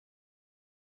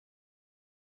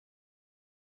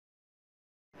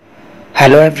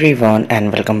Hello everyone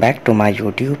and welcome back to my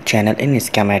YouTube channel in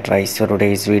Scam Advice. So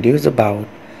today's video is about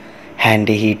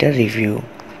handy heater review.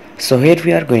 So here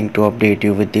we are going to update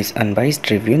you with this unbiased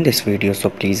review in this video,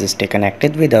 so please stay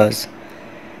connected with us.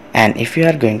 And if you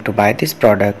are going to buy this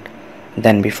product,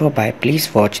 then before buy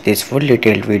please watch this full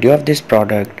detailed video of this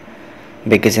product,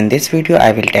 because in this video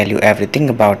I will tell you everything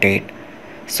about it.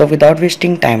 So without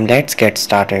wasting time, let's get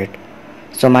started.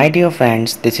 So my dear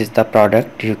friends, this is the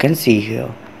product you can see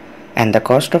here, and the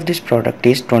cost of this product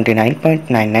is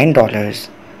 $29.99.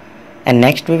 And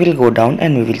next we will go down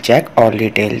and we will check all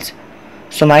details.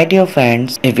 So my dear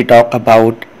friends, if we talk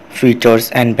about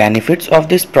features and benefits of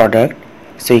this product,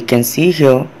 so you can see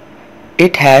here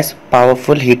it has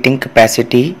powerful heating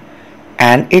capacity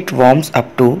and it warms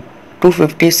up to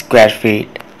 250 square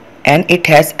feet, and it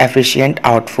has efficient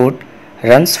output,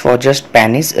 runs for just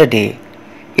pennies a day.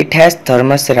 It has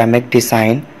thermoceramic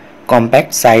design,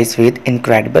 compact size with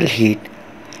incredible heat,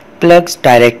 plugs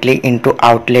directly into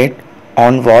outlet,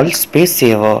 on wall space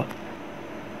saver.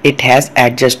 It has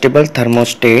adjustable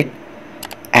thermostat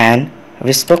and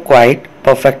whisper quiet,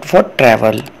 perfect for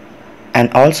travel.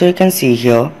 And also you can see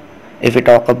here, if we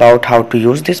talk about how to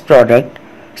use this product,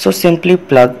 so simply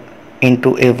plug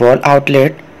into a wall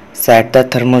outlet, set the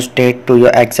thermostat to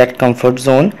your exact comfort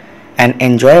zone and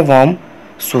enjoy warm,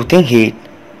 soothing heat.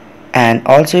 And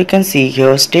also you can see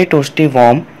here, stay toasty,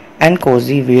 warm and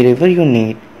cozy wherever you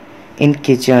need, in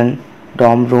kitchen,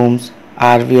 dorm rooms,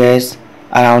 RVs,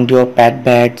 around your pet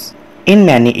beds, in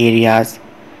many areas.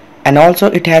 And also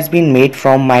it has been made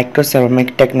from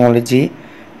microceramic technology,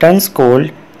 turns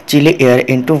cold, chilly air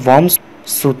into warm,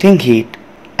 soothing heat.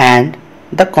 And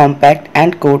the compact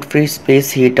and coat-free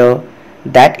space heater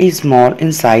that is small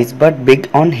in size but big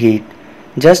on heat.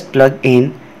 Just plug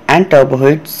in and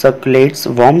turboheat circulates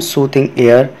warm soothing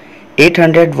air.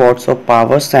 800 watts of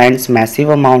power sends massive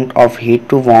amount of heat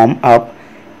to warm up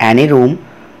any room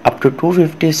up to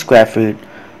 250 square feet.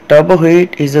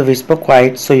 Turboheat is a whisper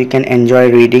quiet, so you can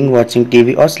enjoy reading, watching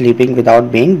TV or sleeping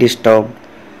without being disturbed.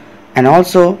 And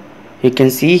also you can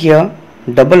see here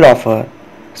double offer.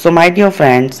 So my dear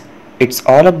friends, it's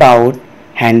all about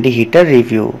handy heater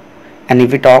review. And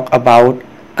if we talk about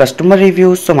customer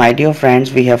reviews, so my dear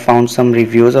friends, we have found some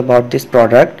reviews about this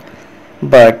product,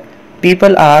 but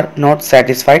people are not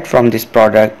satisfied from this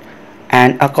product,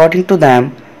 and according to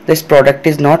them this product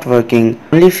is not working.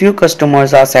 Only few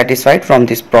customers are satisfied from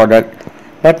this product,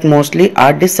 but mostly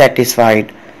are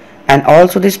dissatisfied. And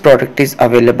also this product is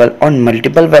available on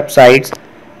multiple websites,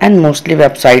 and mostly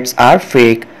websites are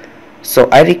fake. So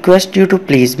I request you to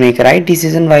please make right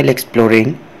decision while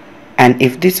exploring. And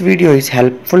if this video is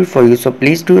helpful for you, so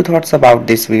please do your thoughts about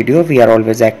this video. We are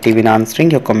always active in answering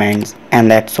your comments.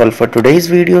 And that's all for today's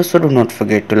video, so do not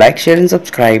forget to like, share and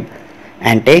subscribe.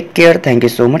 And take care. Thank you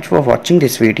so much for watching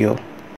this video.